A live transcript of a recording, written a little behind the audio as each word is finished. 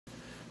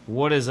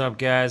What is up,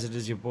 guys? It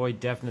is your boy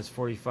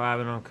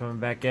Deafness45, and I'm coming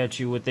back at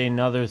you with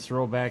another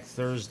Throwback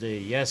Thursday.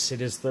 Yes,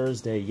 it is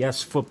Thursday.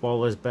 Yes,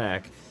 football is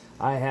back.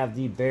 I have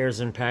the Bears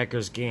and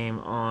Packers game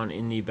on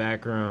in the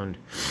background.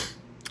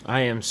 I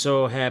am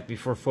so happy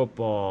for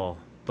football.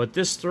 But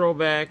this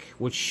throwback,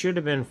 which should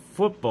have been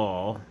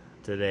football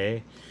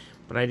today,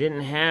 but I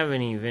didn't have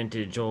any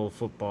vintage old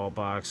football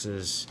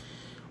boxes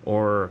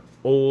or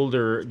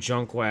older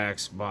junk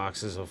wax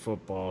boxes of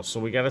football. So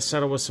we got to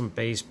settle with some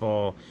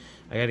baseball.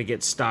 I got to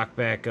get stock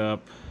back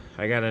up.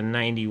 I got a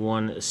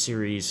 91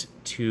 Series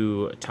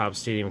 2 Top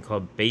Stadium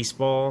Club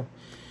baseball.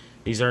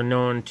 These are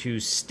known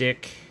to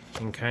stick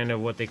in kind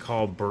of what they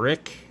call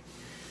brick.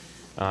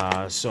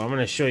 So I'm going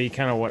to show you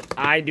kind of what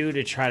I do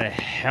to try to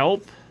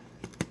help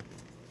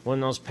when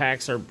those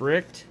packs are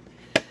bricked.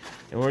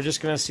 And we're just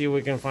going to see if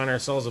we can find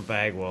ourselves a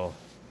Bagwell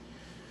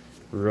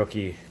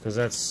rookie, because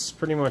that's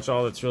pretty much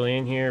all that's really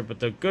in here. But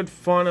the good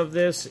fun of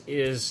this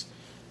is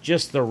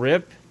just the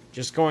rip.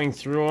 Just going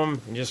through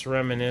them and just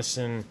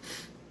reminiscing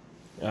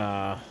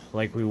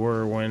like we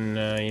were when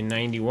in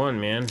 91,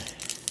 man.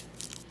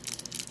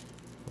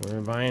 We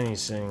were buying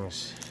these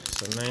things.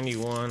 So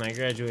 91, I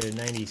graduated in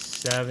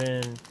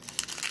 97.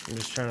 I'm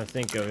just trying to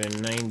think of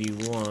in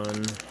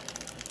 91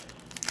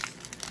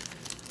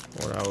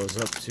 what I was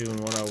up to and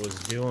what I was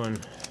doing.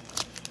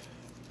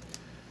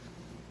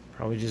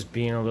 Probably just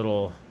being a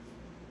little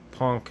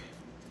punk.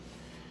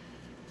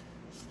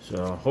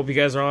 So hope you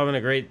guys are all having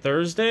a great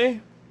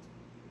Thursday.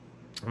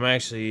 I'm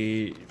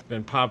actually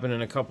been popping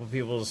in a couple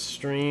people's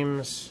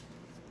streams,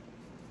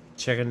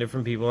 checking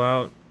different people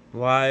out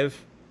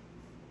live,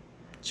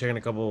 checking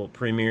a couple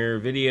premiere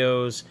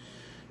videos,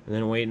 and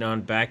then waiting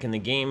on Back in the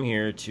Game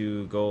here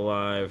to go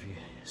live.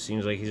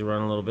 Seems like he's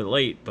running a little bit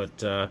late, but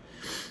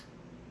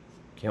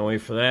can't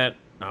wait for that.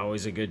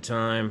 Always a good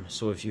time.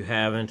 So if you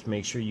haven't,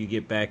 make sure you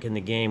get back in the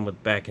game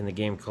with Back in the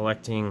Game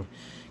Collecting.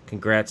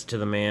 Congrats to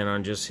the man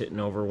on just hitting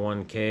over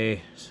 1K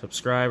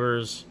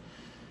subscribers.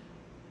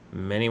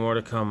 Many more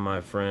to come,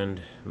 my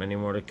friend. Many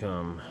more to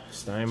come.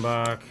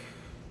 Steinbach,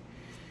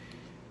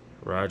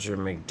 Roger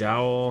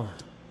McDowell,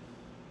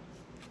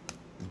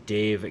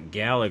 Dave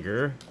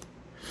Gallagher,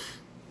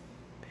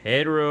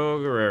 Pedro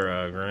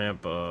Guerrera,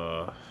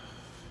 Grandpa.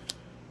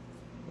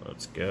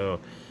 Let's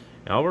go.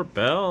 Albert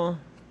Bell,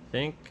 I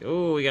think.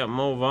 Oh, we got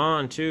Mo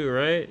Vaugh too,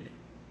 right?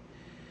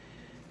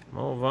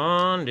 Mo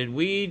Vaugh. Did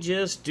we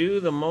just do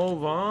the Mo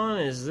Vaugh?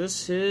 Is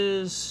this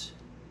his?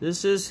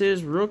 This is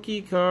his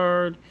rookie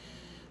card.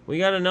 We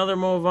got another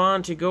Mo Vaugh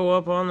to go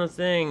up on the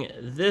thing.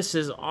 This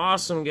is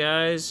awesome,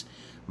 guys.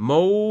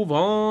 Mo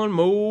Vaugh,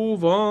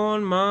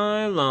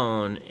 my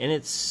lawn. And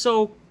it's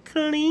so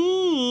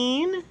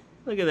clean.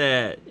 Look at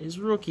that. His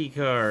rookie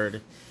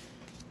card.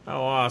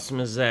 How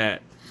awesome is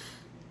that?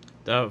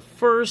 The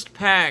first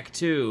pack,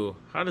 too.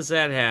 How does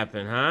that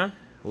happen, huh?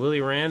 Willie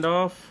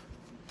Randolph.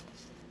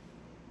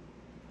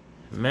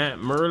 Matt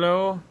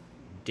Merlo.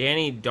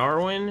 Danny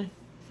Darwin.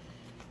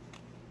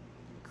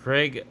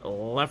 Craig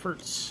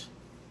Lefferts.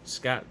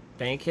 Scott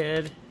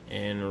Bankhead,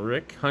 and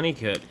Rick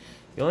Honeycutt.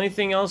 The only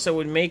thing else that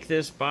would make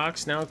this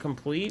box now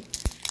complete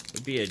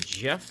would be a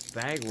Jeff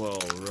Bagwell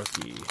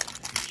rookie.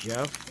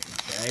 Jeff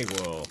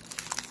Bagwell.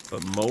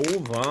 But Mo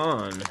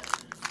Vaugh.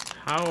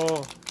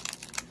 How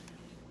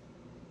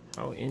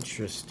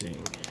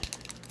interesting.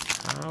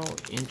 How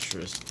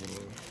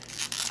interesting.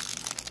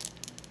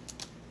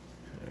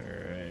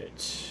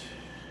 Alright.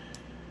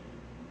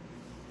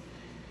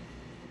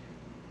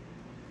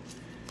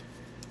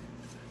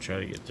 Try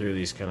to get through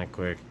these kind of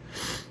quick.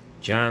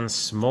 John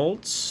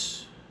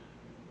Smoltz.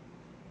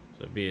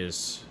 That'd be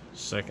his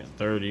second,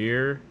 third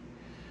year.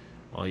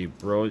 All you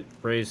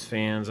Braves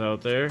fans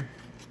out there.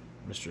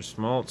 Mr.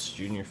 Smoltz,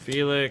 Junior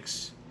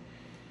Felix,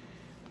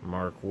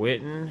 Mark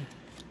Witten,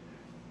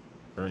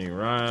 Ernie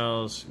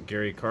Riles,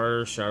 Gary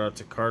Carter. Shout out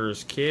to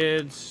Carter's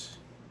kids.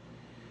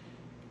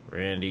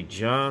 Randy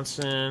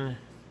Johnson,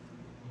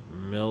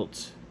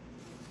 Milt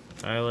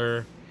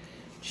Tyler.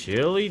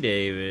 Chili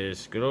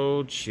Davis. Good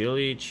old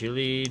Chili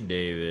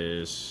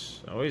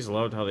Davis. I always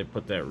loved how they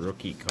put that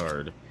rookie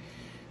card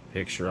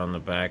picture on the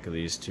back of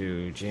these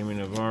two. Jamie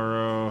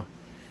Navarro.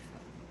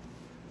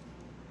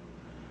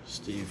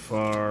 Steve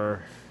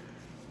Farr.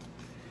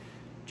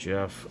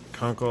 Jeff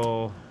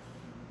Kunkel.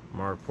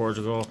 Mark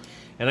Portugal.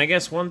 And I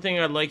guess one thing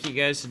I'd like you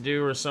guys to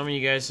do, or some of you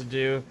guys to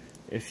do,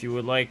 if you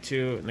would like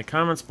to, in the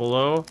comments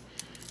below,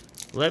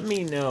 let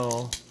me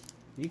know.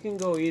 You can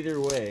go either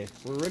way.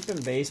 We're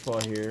ripping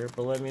baseball here,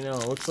 but let me know.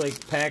 It looks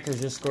like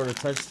Packers just scored a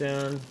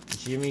touchdown.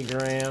 Jimmy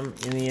Graham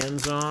in the end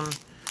zone.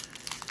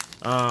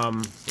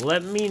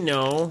 Let me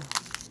know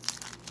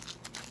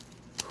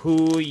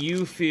who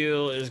you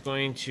feel is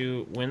going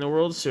to win the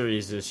World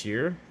Series this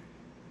year.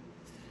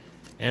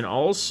 And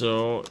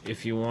also,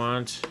 if you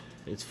want,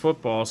 it's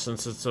football.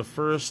 Since it's the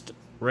first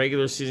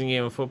regular season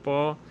game of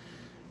football,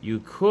 you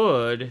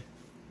could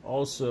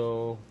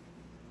also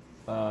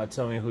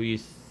tell me who you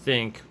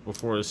think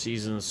before the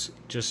season's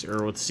just,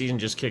 or with the season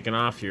just kicking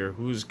off here,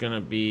 who's gonna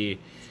be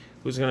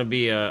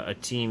a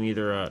team,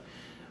 either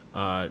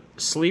a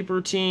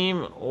sleeper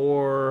team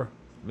or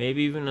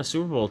maybe even a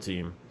Super Bowl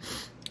team.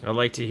 I'd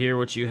like to hear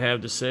what you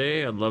have to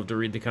say. I'd love to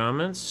read the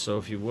comments, so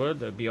if you would,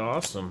 that'd be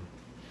awesome.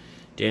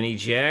 Danny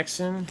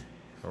Jackson,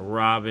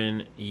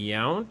 Robin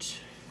Yount,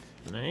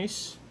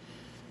 nice.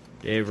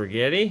 Dave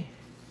Rigetti,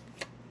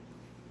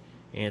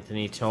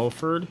 Anthony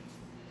Telford,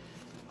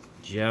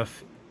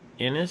 Jeff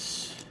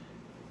Innes,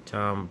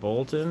 Tom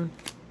Bolton,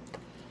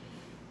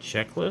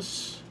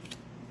 Checklist,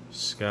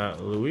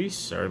 Scott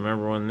Lewis. I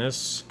remember when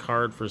this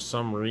card, for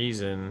some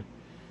reason,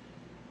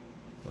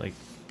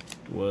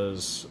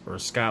 or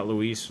Scott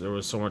Lewis, there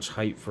was so much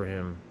hype for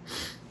him.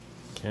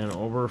 Ken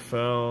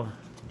Oberfell,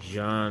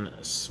 John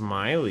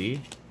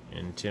Smiley,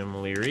 and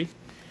Tim Leary.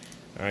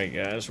 Alright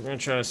guys, we're going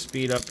to try to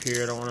speed up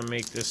here. I don't want to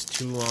make this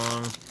too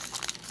long.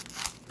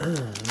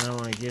 And I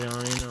want to get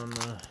on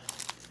the...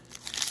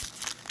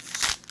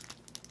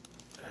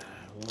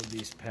 I love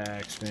these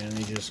packs, man.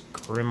 They just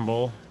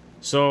crimble.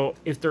 So,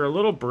 if they're a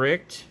little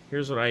bricked,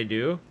 here's what I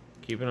do.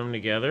 Keeping them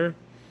together.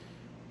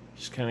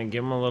 Just kind of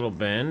give them a little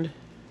bend,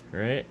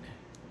 right?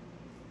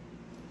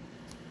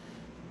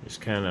 Just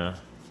kind of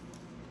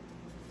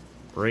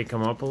break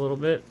them up a little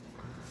bit.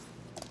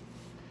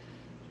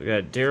 We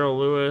got Darrell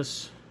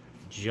Lewis,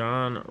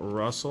 John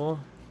Russell,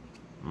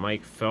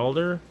 Mike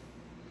Felder,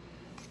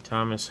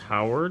 Thomas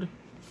Howard,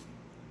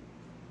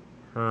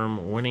 Herm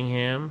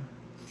Winningham,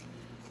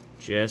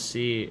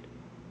 Jesse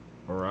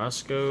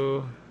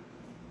Orozco,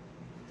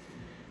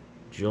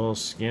 Joel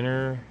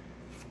Skinner,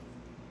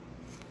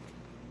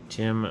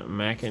 Tim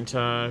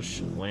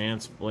McIntosh,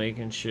 Lance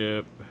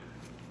Blankenship,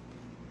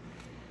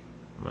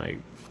 Mike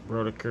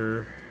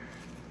Brodeker,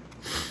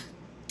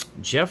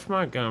 Jeff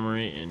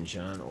Montgomery, and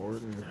John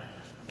Orton.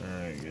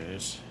 Alright,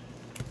 guys.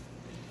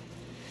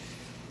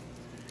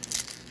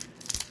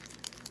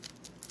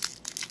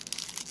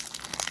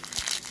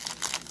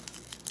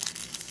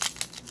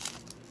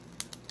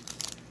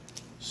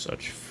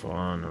 Such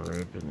fun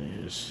ripping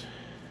these.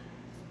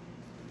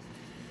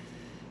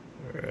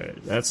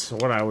 Alright, that's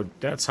how I would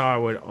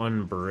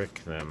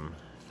unbrick them,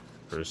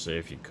 per se,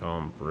 if you call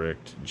them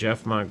bricked.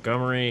 Jeff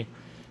Montgomery.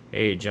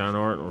 Hey, John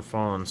Orton, we're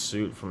following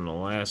suit from the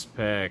last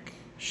pack.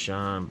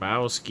 Sean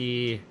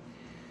Bowski,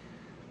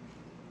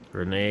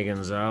 Renee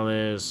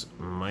Gonzalez,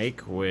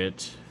 Mike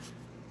Witt,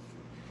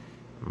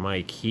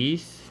 Mike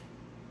Heath,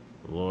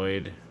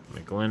 Lloyd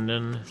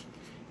McLendon.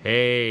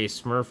 Hey,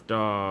 Smurf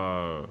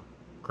Dog,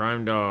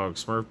 Crime Dog,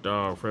 Smurf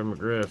Dog, Fred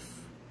McGriff,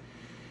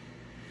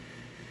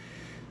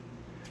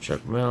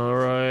 Chuck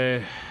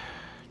Milroy,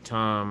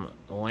 Tom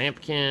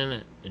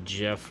Lampkin,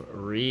 Jeff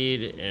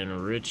Reed,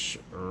 and Rich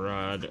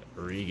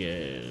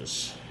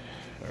Rodriguez.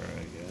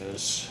 Alright,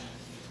 guys.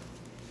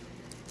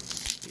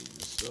 Speed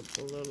this up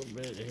a little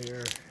bit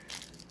here.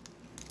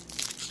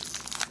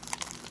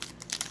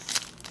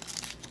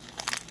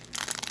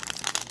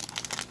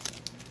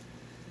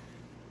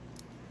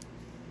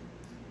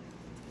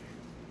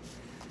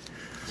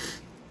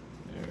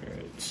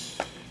 Alright.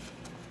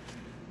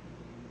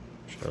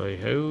 Charlie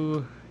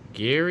Ho.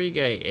 Gary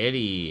Guy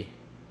Eddie.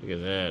 Look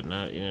at that,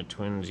 not in a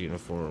Twins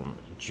uniform.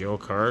 Joe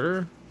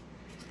Carter,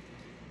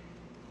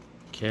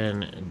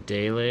 Ken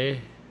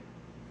Daly,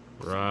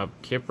 Rob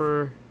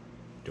Kipper,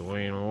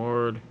 Dwayne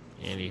Ward,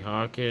 Andy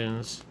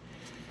Hawkins,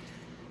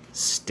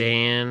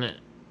 Stan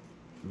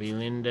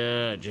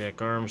Belinda,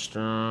 Jack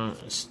Armstrong,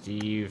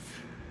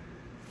 Steve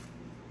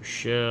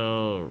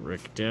Michelle,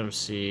 Rick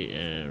Dempsey,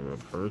 and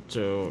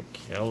Roberto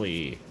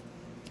Kelly.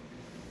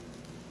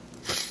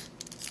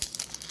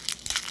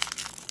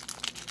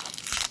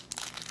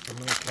 I'm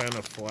going to kind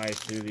of fly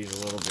through these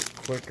a little bit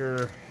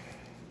quicker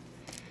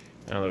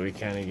now that we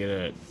kind of get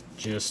a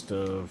gist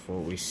of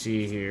what we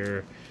see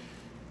here.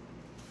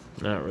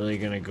 Not really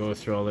going to go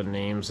through all the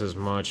names as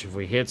much. If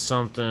we hit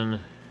something,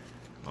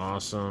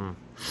 awesome.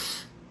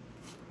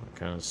 I'll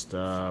kind of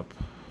stop.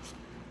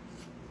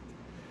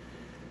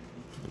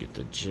 Get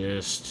the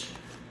gist.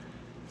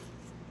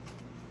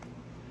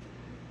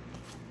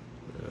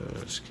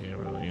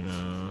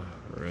 Camerino,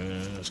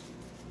 Risk.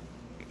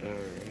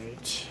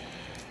 Alright.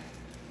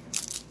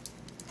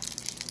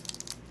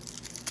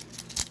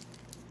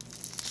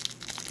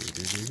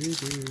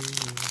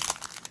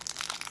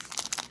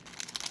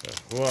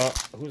 Well,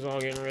 who's all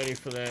getting ready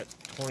for that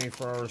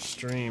 24-hour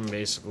stream,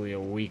 basically a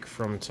week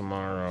from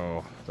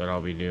tomorrow, that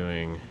I'll be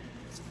doing?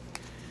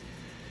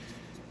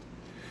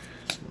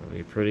 It's gonna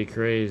be pretty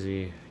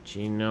crazy.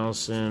 Gene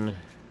Nelson,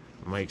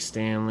 Mike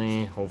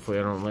Stanley, hopefully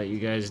I don't let you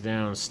guys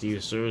down, Steve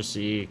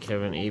Cersei,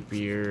 Kevin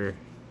Apier,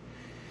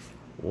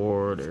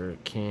 Ward,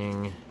 Eric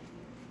King,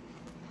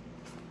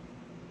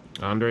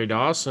 Andre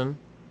Dawson.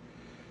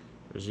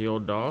 There's the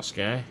old Doss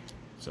guy.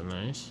 That's a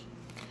nice.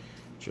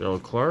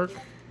 Gerald Clark,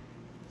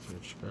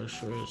 Rich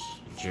Gushers,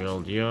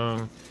 Gerald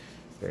Young,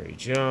 Barry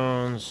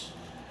Jones.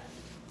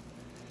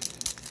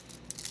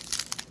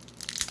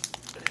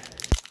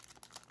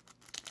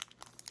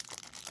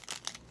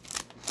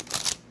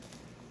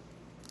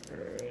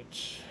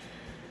 Alright.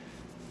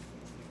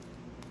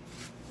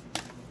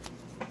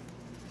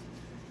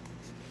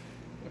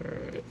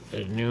 Alright.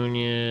 Ed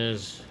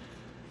Nunez,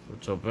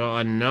 So,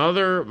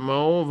 another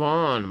Mo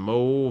Vaugh.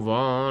 Mo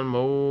Vaugh,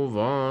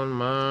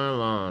 my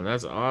lawn.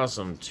 That's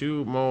awesome.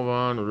 2 Mo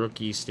Vaugh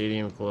Rookie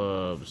Stadium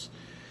Clubs.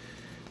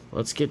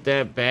 Let's get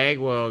that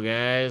Bagwell,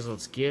 guys.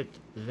 Let's get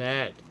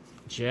that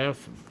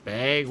Jeff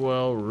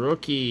Bagwell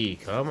Rookie.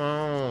 Come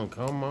on,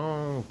 come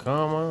on,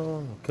 come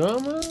on,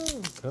 come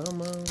on,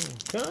 come on,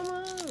 come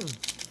on,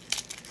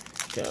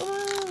 come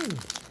on.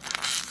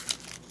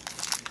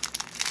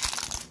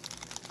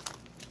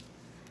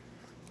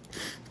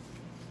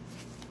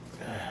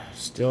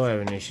 Still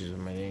having issues with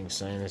my dang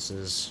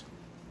sinuses.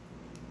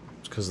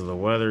 It's because of the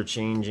weather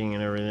changing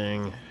and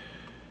everything.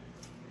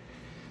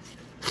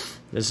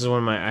 This is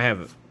one of I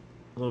have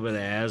a little bit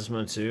of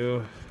asthma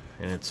too,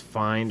 and it's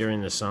fine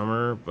during the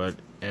summer, but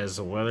as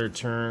the weather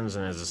turns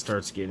and as it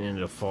starts getting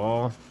into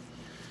fall,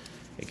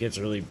 it gets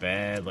really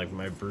bad, like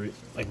my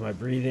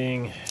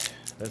breathing.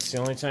 That's the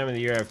only time of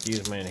the year I have to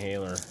use my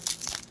inhaler.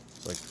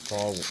 It's like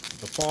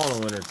the fall and the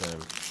winter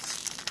time.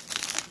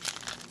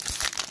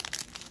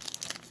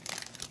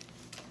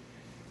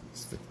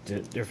 The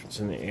difference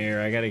in the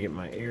air. I gotta get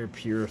my air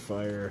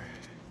purifier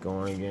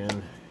going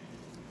again.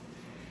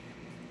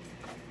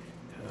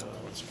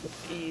 Let's put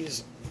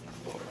these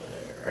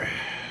over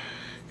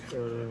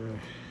there.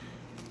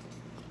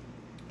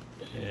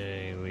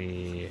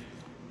 Hey,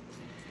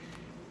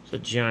 it's a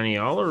Johnny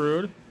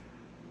Olerud.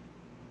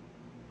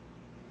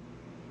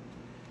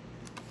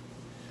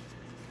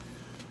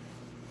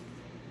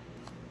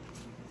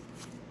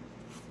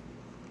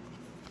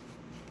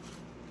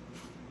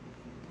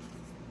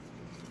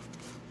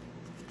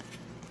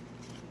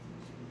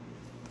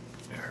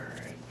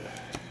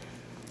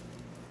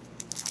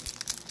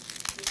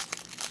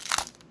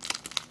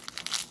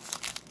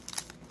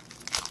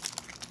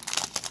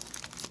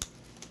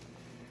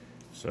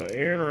 So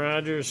Aaron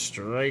Rodgers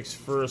strikes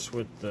first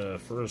with the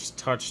first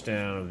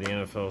touchdown of the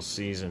NFL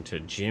season to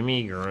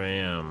Jimmy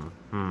Graham.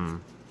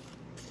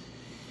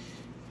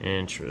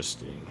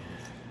 Interesting.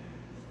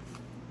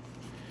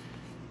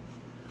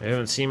 I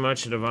haven't seen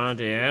much of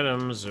Devontae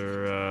Adams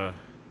or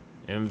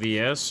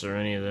MVS or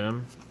any of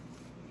them.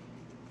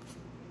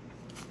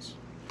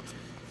 It's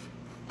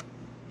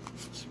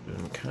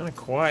been kind of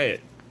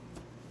quiet.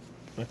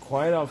 A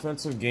quiet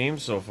offensive game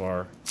so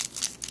far.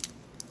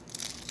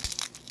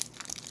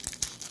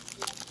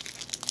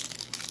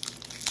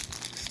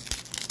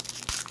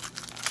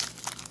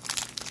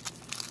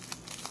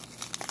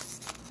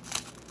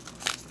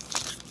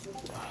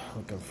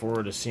 Looking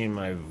forward to seeing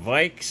my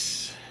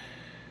Vikes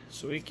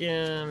this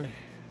weekend.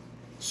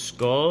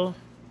 Skull.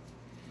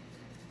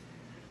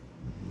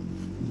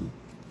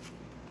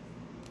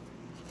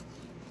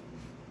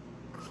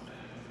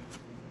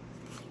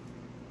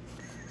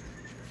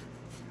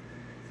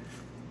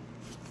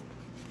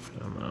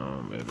 Come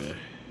on, baby.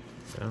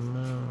 Come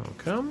on,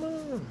 come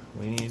on.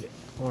 We need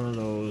one of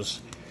those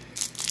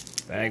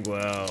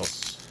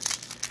Bagwells.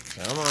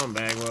 Come on,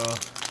 Bagwell.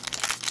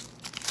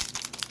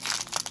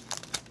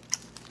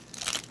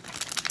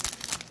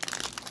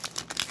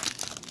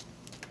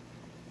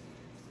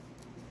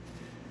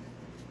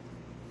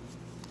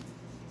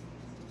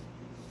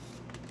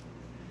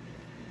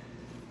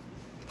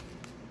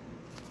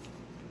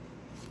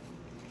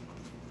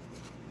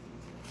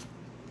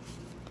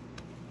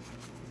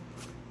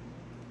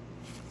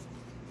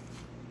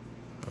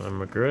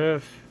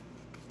 McGriff.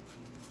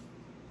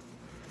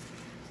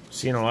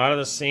 Seeing a lot of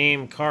the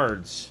same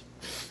cards.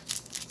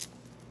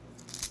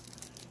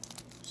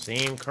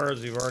 Same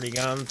cards we've already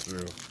gone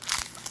through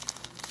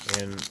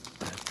in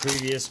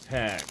previous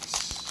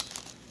packs.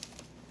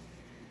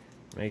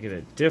 Making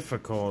it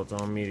difficult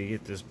on me to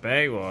get this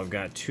Bagwell. I've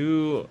got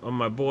 2 of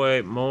my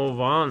boy Mo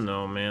Vaughn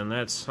though, man.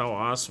 That's how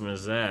awesome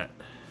is that?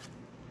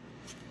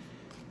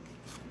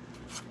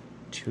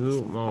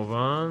 2 Mo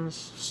Vaughns.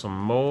 Some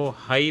Mo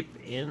hype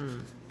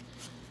in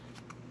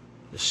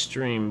the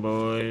stream,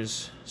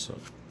 boys. So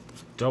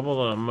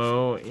double a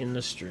Mo in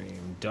the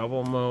stream.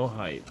 Double Mo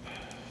hype.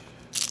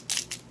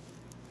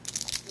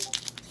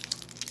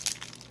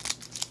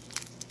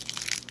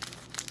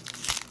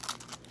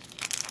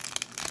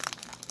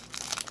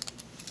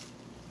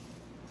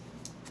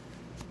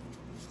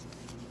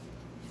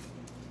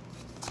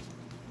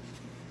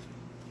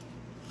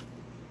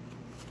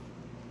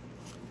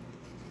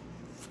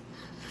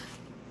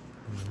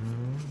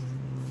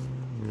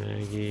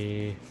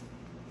 Maggie.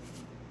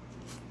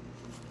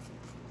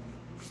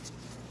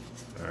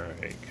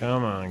 Alright,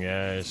 come on,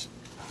 guys.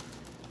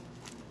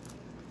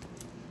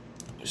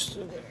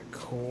 Still got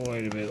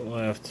quite a bit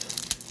left.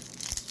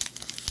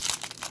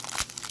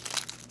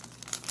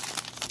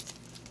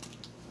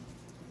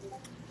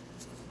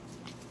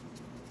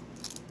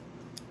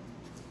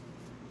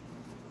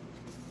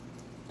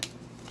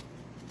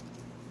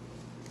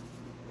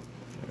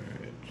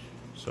 Alright,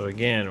 so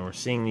again, we're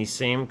seeing these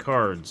same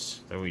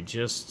cards that we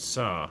just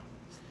saw.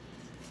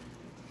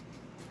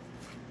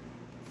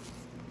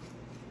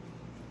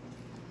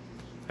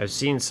 I've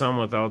seen some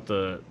without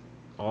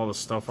all the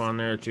stuff on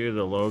there too,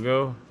 the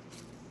logo.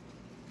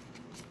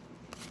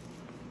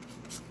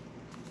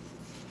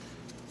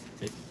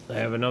 I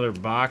have another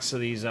box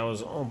of these. I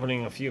was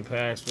opening a few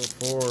packs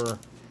before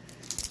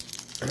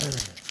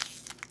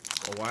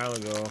a while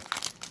ago,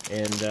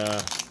 and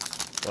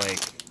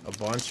like a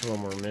bunch of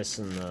them were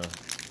missing the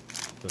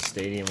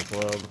Stadium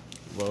Club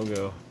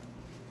logo.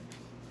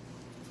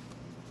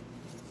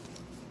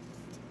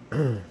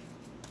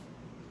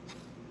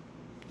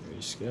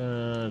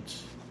 Scott,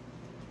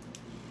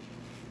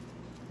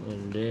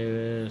 Lynn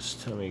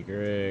Davis, Tommy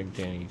Gregg,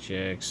 Danny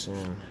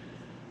Jackson,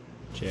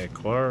 Jack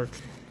Clark,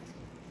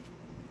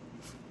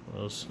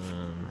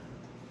 Wilson,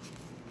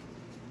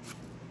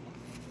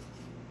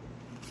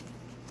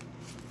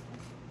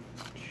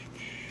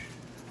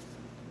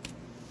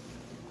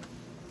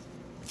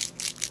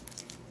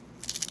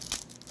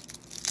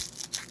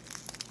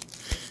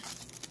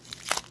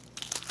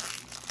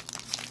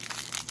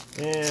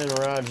 and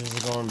Rodgers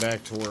is going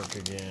back to work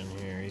again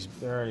here. He's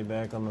already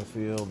back on the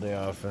field,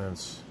 the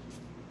offense.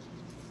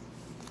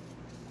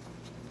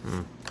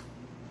 I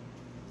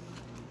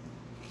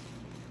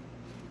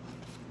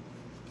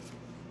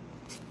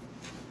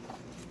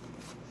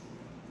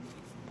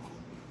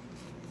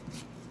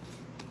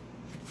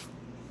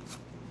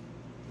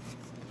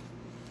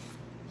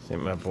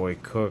think my boy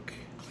Cook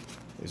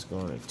is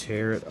going to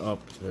tear it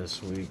up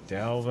this week.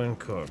 Dalvin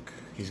Cook.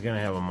 He's going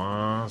to have a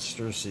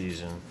monster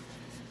season.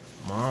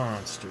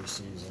 Monster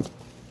season.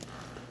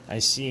 I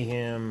see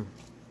him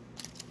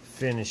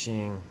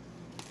finishing,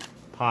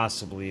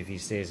 possibly, if he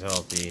stays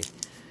healthy,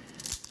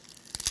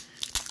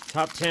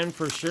 top 10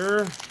 for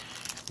sure.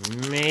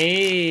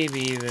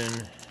 Maybe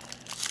even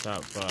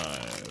top 5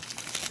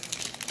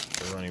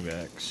 for running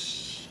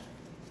backs.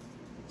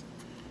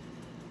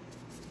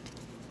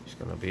 He's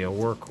going to be a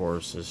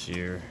workhorse this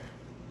year.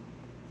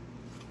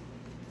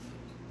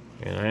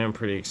 And I am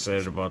pretty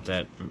excited about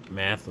that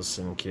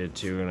Matheson kid,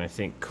 too. And I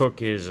think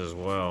Cook is as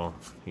well.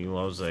 He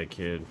loves that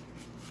kid.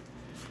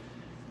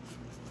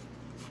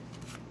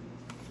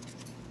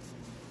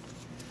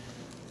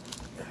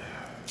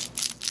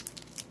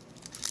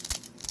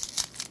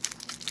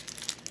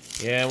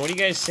 Yeah, what do you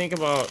guys think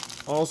about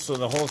also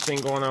the whole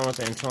thing going on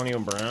with Antonio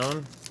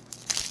Brown?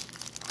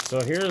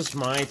 So here's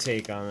my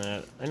take on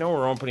that. I know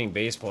we're opening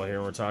baseball here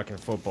and we're talking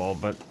football,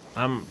 but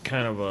I'm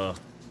kind of a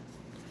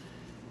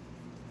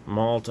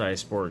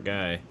multi-sport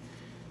guy,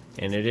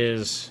 and it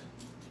is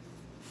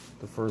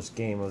the first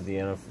game of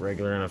the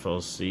regular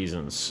NFL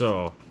season,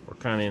 so we're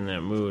kind of in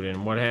that mood.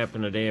 And what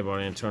happened today about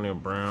Antonio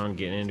Brown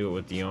getting into it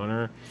with the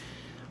owner,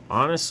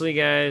 honestly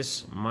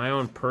guys, my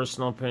own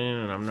personal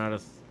opinion, and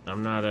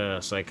I'm not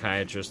a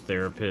psychiatrist,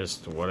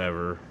 therapist,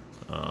 whatever,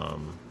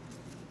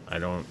 I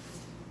don't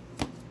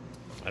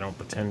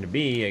pretend to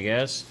be, I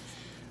guess,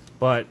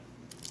 but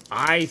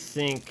I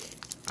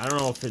don't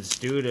know if it's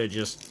due to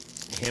just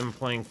him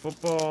playing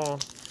football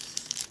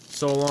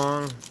so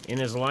long in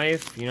his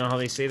life. You know how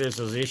they say there's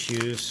those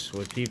issues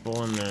with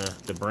people in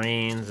the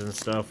brains and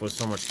stuff with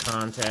so much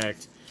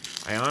contact.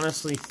 I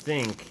honestly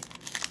think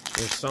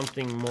there's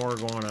something more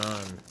going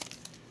on,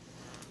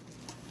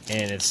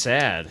 and it's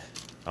sad,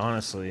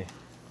 honestly.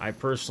 I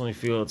personally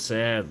feel it's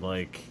sad.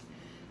 Like,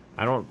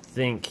 I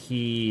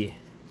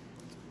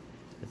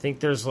think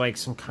there's like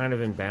some kind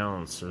of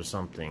imbalance or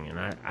something, and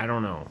I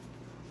don't know.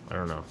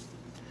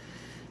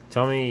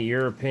 Tell me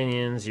your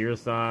opinions, your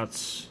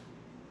thoughts,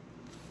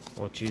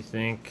 what you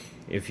think,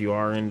 if you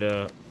are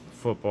into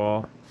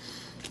football,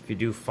 if you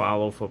do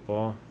follow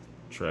football.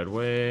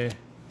 Treadway,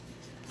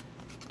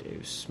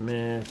 Dave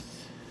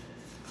Smith,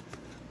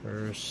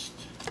 Hurst,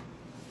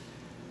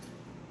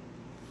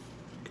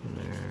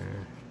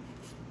 Skinner,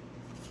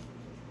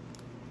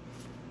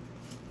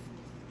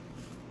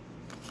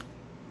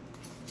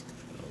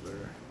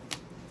 Elder.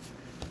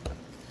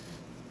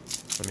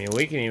 I mean,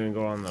 we can even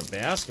go on the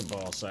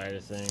basketball side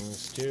of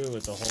things, too,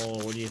 with the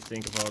whole, what do you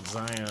think about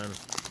Zion?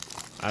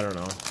 I don't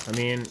know. I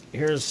mean,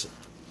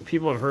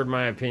 people have heard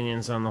my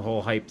opinions on the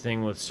whole hype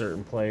thing with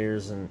certain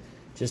players and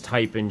just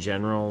hype in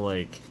general.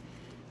 Like,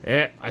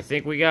 I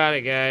think we got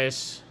it,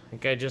 guys. I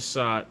think I just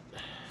saw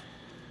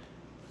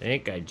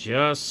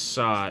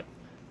it.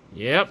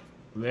 Yep,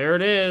 there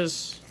it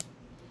is.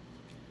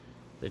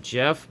 The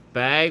Jeff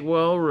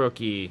Bagwell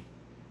rookie.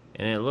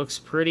 And it looks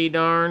pretty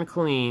darn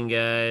clean,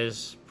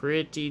 guys.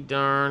 Pretty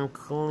darn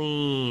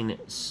clean.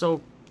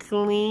 So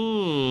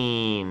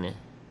clean.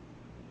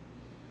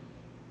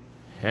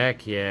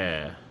 Heck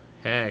yeah.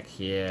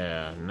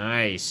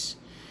 Nice.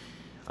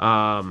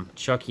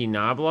 Chucky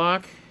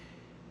Knobloch.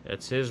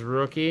 That's his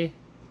rookie.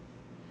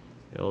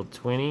 The old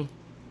Twinny.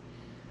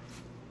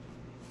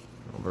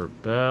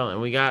 Albert Bell. And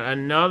we got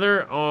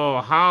another.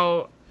 Oh,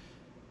 how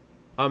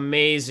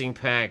amazing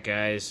pack,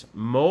 guys.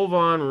 Mo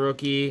Vaugh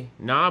rookie,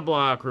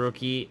 Knobloch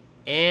rookie,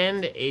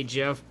 and a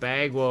Jeff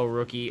Bagwell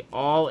rookie,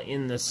 all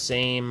in the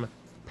same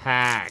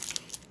pack.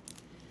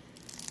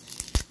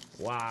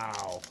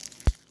 Wow.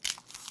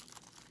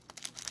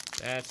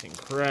 That's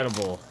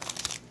incredible.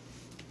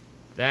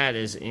 That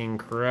is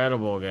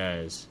incredible,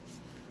 guys.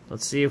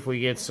 Let's see if we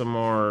get some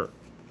more,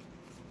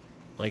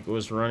 like it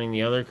was running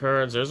the other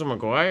cards. There's a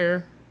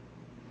McGuire.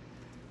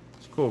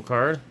 It's a cool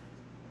card.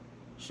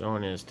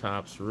 Showing his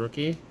Topps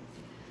rookie.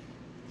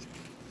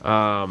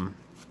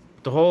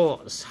 The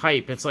whole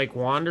hype, it's like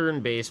Wander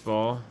in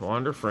baseball,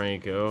 Wander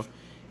Franco,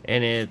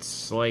 and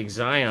it's like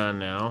Zion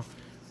now.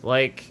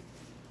 Like,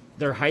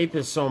 their hype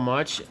is so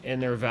much,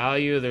 and their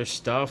value, their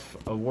stuff,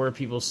 of where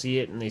people see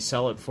it and they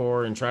sell it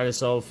for and try to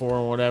sell it for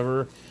and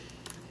whatever.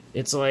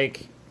 It's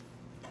like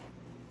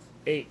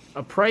a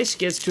price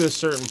gets to a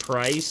certain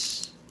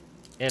price,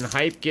 and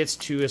hype gets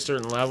to a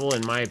certain level,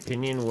 in my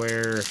opinion,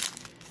 where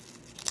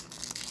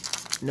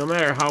no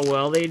matter how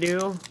well they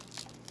do,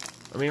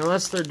 I mean,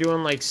 unless they're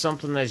doing like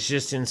something that's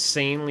just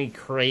insanely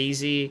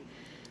crazy,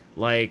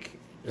 like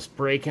just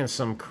breaking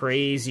some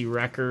crazy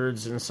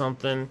records and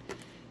something,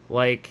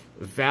 like,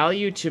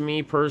 value to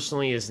me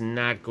personally is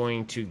not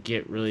going to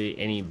get really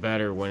any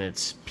better when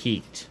it's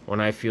peaked, when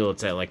I feel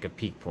it's at like a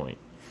peak point.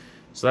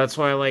 So that's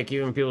why, like,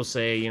 even people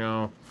say, you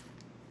know,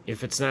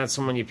 if it's not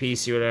someone you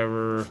PC,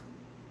 whatever,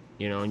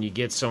 you know, and you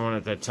get someone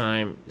at that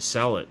time,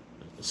 sell it.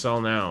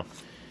 Sell now.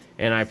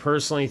 And I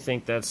personally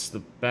think that's the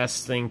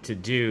best thing to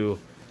do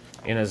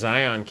in a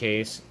Zion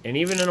case, and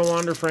even in a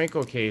Wander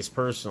Franco case,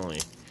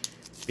 personally.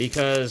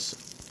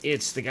 Because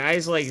it's the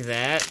guys like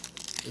that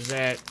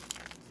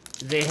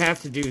they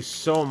have to do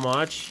so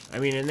much. I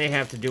mean, and they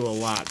have to do a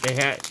lot. They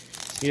have,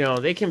 you know,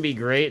 they can be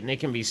great and they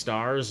can be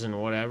stars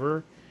and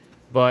whatever,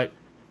 but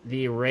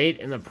the rate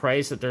and the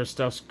price that their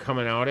stuff's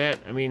coming out at,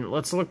 I mean,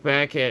 let's look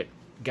back at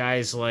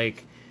guys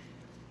like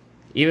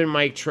even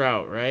Mike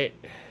Trout, right?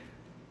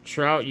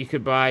 Trout, you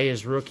could buy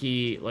his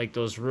rookie, like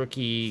those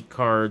rookie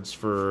cards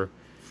for,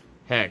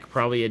 heck,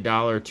 probably $1,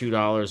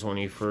 $2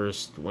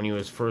 when he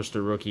was first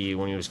a rookie,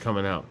 when he was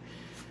coming out.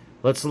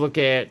 Let's look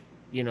at,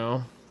 you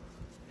know,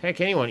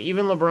 heck, anyone,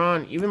 even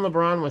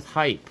LeBron with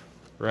hype,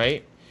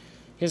 right?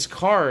 His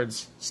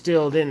cards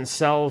still didn't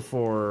sell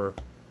for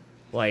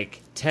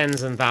like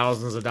tens and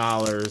thousands of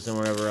dollars and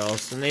whatever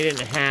else, and they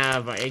didn't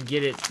have, I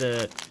get it,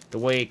 the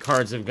way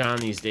cards have gone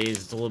these days,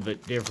 it's a little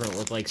bit different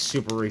with like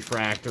super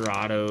refractor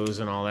autos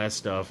and all that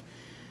stuff.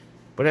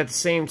 But at the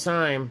same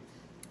time,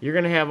 you're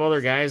going to have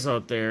other guys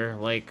out there,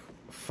 like,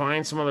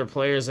 find some other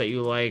players that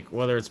you like,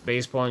 whether it's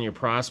baseball and you're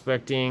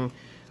prospecting,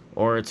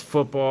 or it's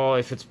football.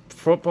 If it's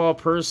football,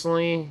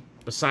 personally,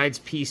 besides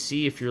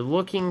PC, if you're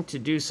looking to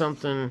do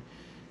something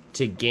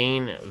to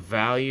gain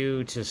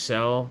value to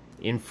sell,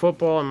 in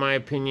football, in my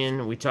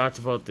opinion, we talked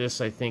about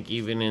this, I think,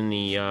 even in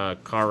the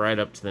car ride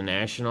up to the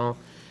National,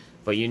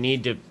 but you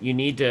need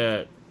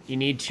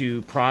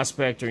to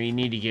prospect, or you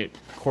need to get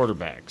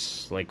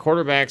quarterbacks. Like,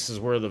 quarterbacks is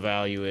where the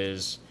value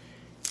is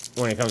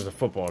when it comes to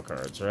football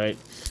cards, right?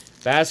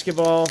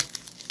 Basketball,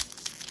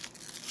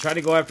 try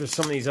to go after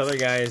some of these other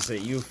guys that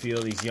you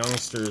feel, these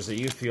youngsters that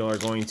you feel are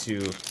going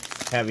to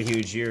have a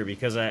huge year,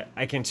 because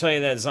I can tell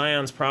you that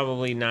Zion's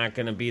probably not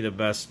going to be the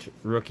best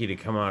rookie to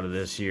come out of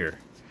this year.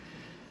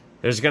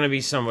 There's going to be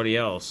somebody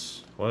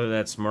else, whether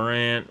that's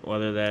Morant,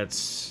 whether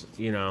that's,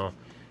 you know,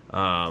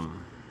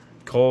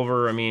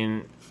 Culver. I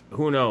mean,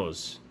 who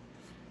knows?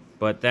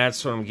 But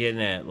that's what I'm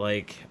getting at.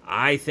 Like,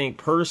 I think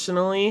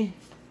personally,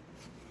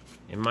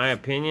 in my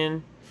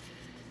opinion,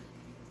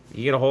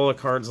 you get a hold of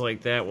cards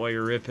like that while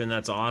you're ripping,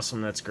 that's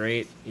awesome, that's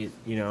great. You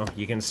know,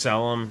 you can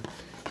sell them,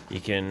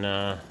 you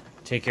can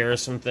take care of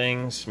some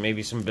things,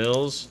 maybe some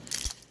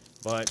bills,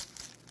 but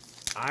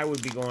I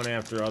would be going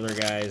after other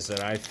guys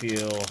that I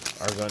feel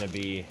are going to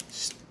be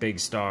big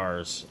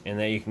stars and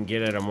that you can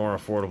get at a more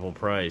affordable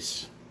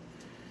price.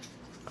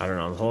 I don't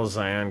know, the whole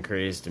Zion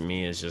craze to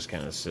me is just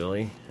kind of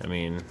silly. I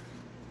mean,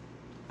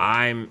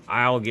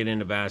 I'll get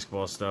into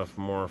basketball stuff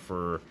more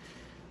for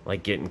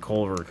like getting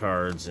Culver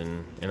cards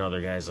and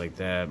other guys like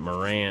that,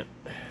 Morant,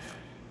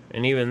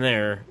 and even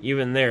there,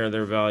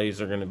 their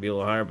values are going to be a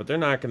little higher, but they're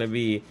not going to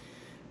be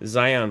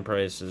Zion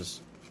prices.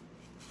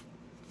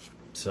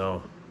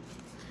 So,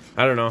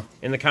 I don't know.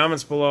 In the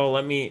comments below,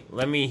 let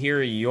me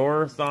hear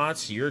your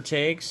thoughts, your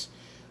takes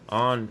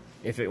on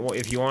if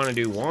you want to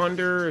do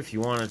Wander, if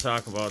you want to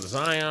talk about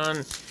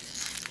Zion,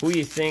 who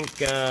you think,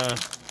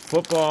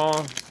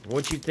 football,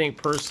 what you think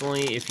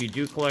personally, if you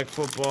do collect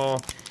football,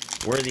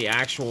 where the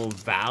actual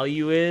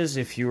value is,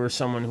 if you were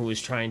someone who was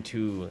trying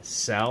to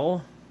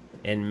sell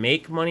and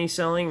make money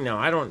selling. No,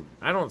 I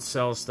don't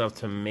sell stuff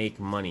to make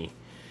money.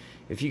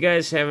 If you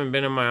guys haven't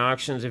been in my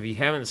auctions, if you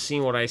haven't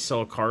seen what I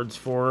sell cards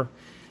for,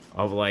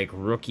 of like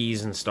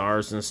rookies and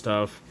stars and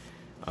stuff,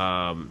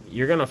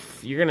 you're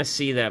gonna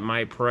see that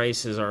my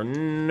prices are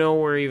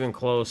nowhere even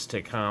close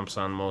to comps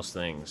on most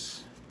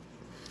things.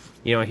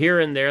 You know, here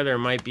and there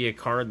might be a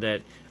card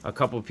that a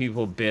couple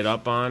people bid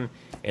up on,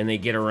 and they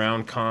get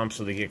around comps,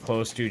 or they get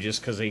close to,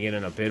 just because they get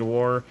in a bid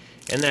war,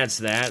 and that's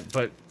that.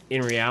 But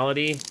in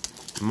reality,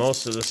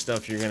 most of the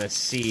stuff you're going to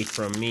see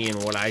from me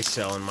and what I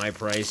sell and my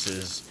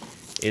prices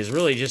is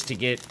really just to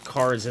get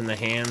cards in the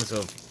hands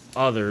of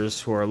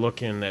others who are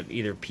looking at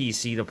either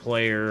PC the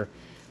player,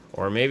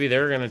 or maybe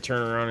they're going to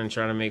turn around and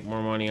try to make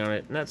more money on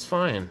it, and that's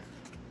fine.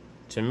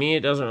 To me,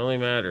 it doesn't really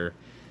matter.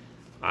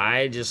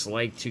 I just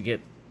like to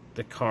get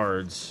the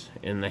cards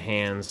in the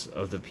hands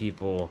of the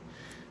people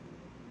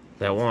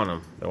that want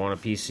them, that want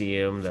to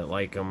PC them, that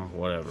like them,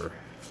 whatever.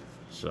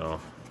 So,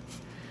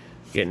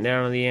 Getting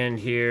down to the end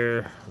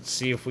here. Let's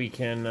see if we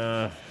can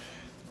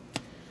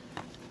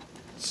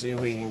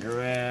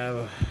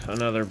grab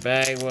another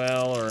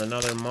Bagwell or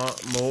another Mo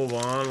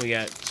Vaugh. We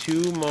got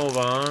 2 Mo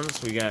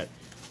Vaughns. We got.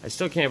 I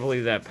still can't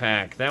believe that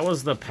pack. That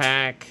was the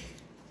pack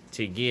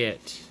to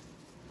get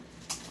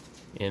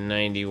in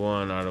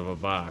 '91 out of a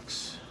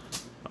box.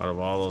 Out of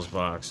all those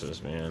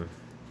boxes, man.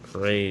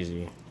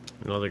 Crazy.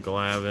 Another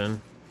Glavin.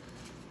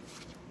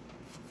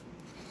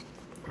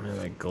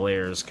 That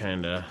glare is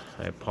kind of...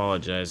 I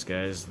apologize,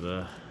 guys.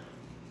 The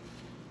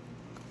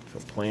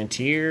Phil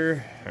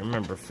Plantier. I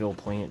remember Phil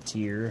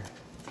Plantier.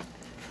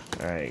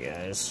 Alright,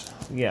 guys.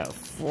 We got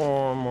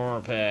 4 more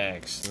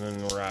packs, and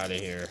then we're out of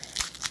here.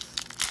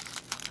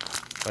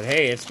 But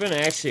hey, it's been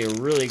actually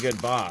a really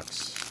good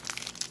box.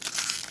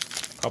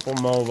 Couple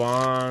Mo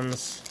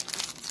Vaughns.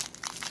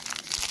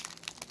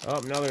 Oh,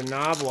 another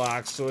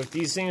Knobloch. So if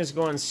these things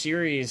go in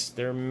series,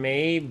 there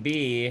may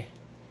be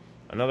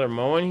another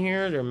Mo in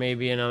here. There may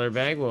be another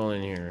Bagwell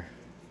in here.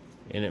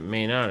 And it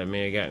may not. It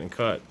may have gotten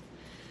cut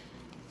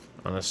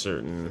on a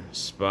certain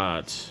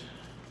spot.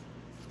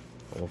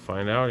 We'll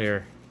find out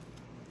here.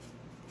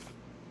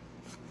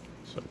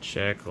 So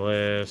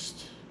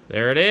checklist.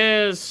 There it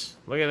is.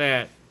 Look at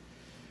that.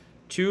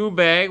 2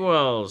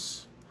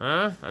 Bagwells.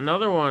 Huh?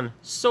 Another one.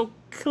 So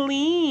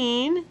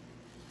clean.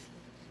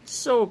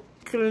 So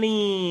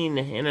clean.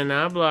 And a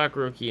Knobloch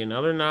rookie.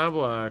 Another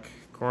Knobloch.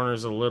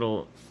 Corner's a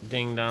little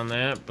dinged on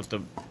that, but the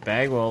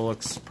Bagwell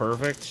looks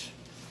perfect.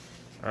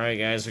 Alright,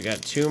 guys, we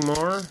got 2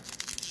 more.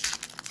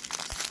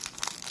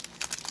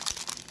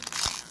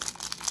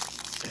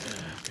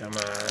 Come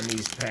on,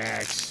 these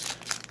packs.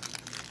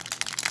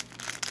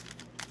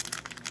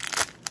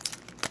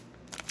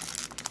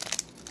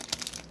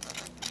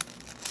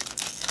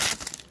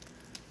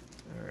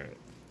 Alright.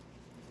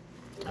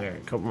 Alright, a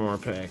couple more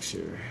packs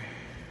here.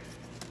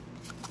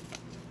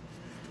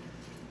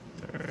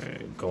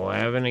 Alright,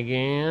 Glavin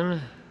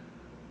again.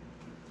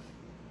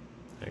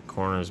 That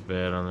corner's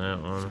bad on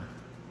that one.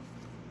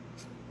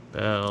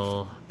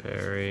 Bell,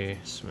 Perry,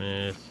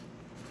 Smith.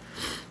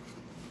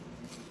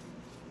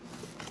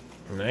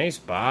 Nice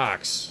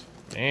box.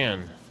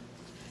 Man.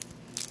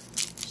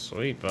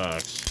 Sweet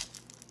box.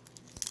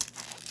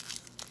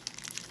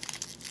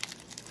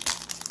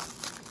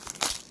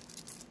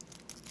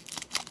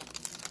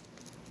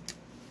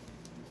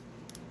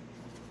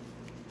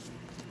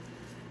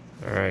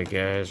 Alright,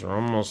 guys, we're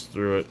almost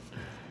through it.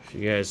 If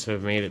you guys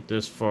have made it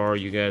this far,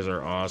 you guys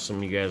are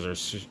awesome. You guys are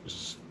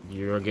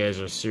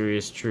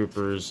serious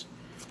troopers.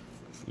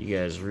 You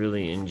guys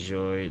really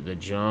enjoy the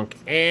junk.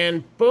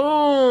 And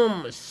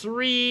boom!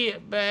 3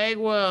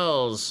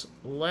 Bagwells.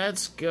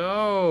 Let's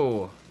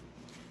go.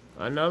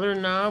 Another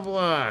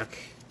Knobloch.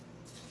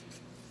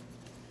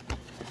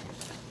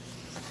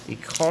 The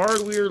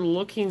card we were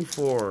looking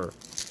for.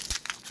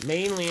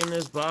 Mainly in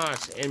this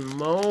box. And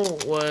Mo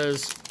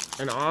was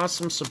an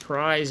awesome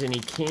surprise, and he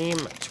came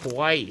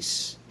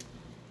twice.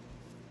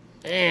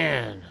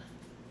 Man,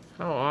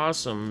 how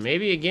awesome.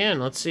 Maybe again,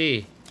 let's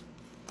see.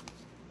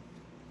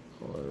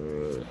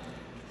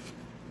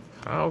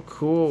 How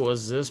cool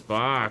was this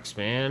box,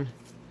 man?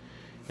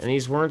 And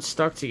these weren't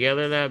stuck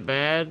together that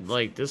bad.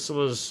 Like, this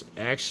was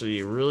actually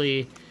a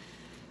really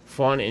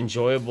fun,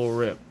 enjoyable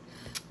rip.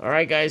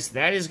 Alright, guys,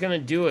 that is going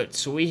to do it.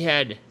 So we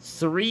had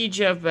 3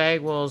 Jeff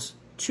Bagwells,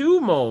 2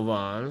 Mo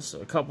Vaughns,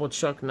 a couple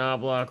Chuck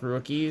Knobloch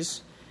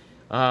rookies.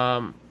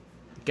 Guys,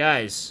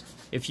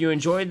 if you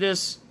enjoyed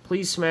this,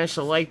 please smash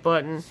the like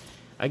button.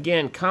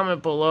 Again,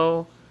 comment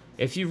below.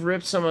 If you've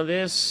ripped some of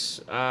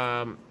this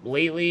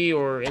lately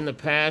or in the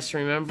past,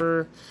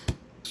 remember,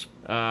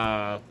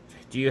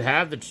 do you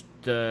have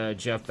the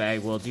Jeff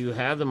Bagwell? Do you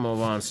have the Mo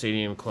Vaugh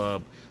Stadium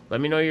Club? Let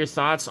me know your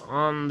thoughts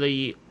on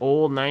the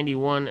old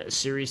 91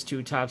 Series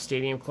 2 Top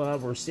Stadium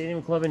Club or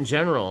Stadium Club in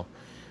general.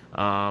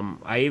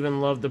 I even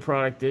love the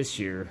product this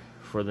year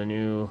for the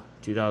new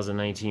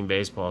 2019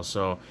 baseball.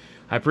 So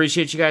I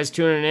appreciate you guys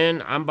tuning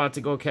in. I'm about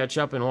to go catch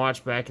up and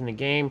watch Back in the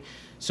Game.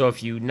 So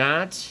if you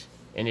not,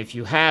 and if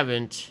you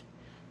haven't,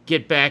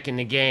 get back in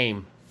the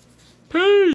game. Peace!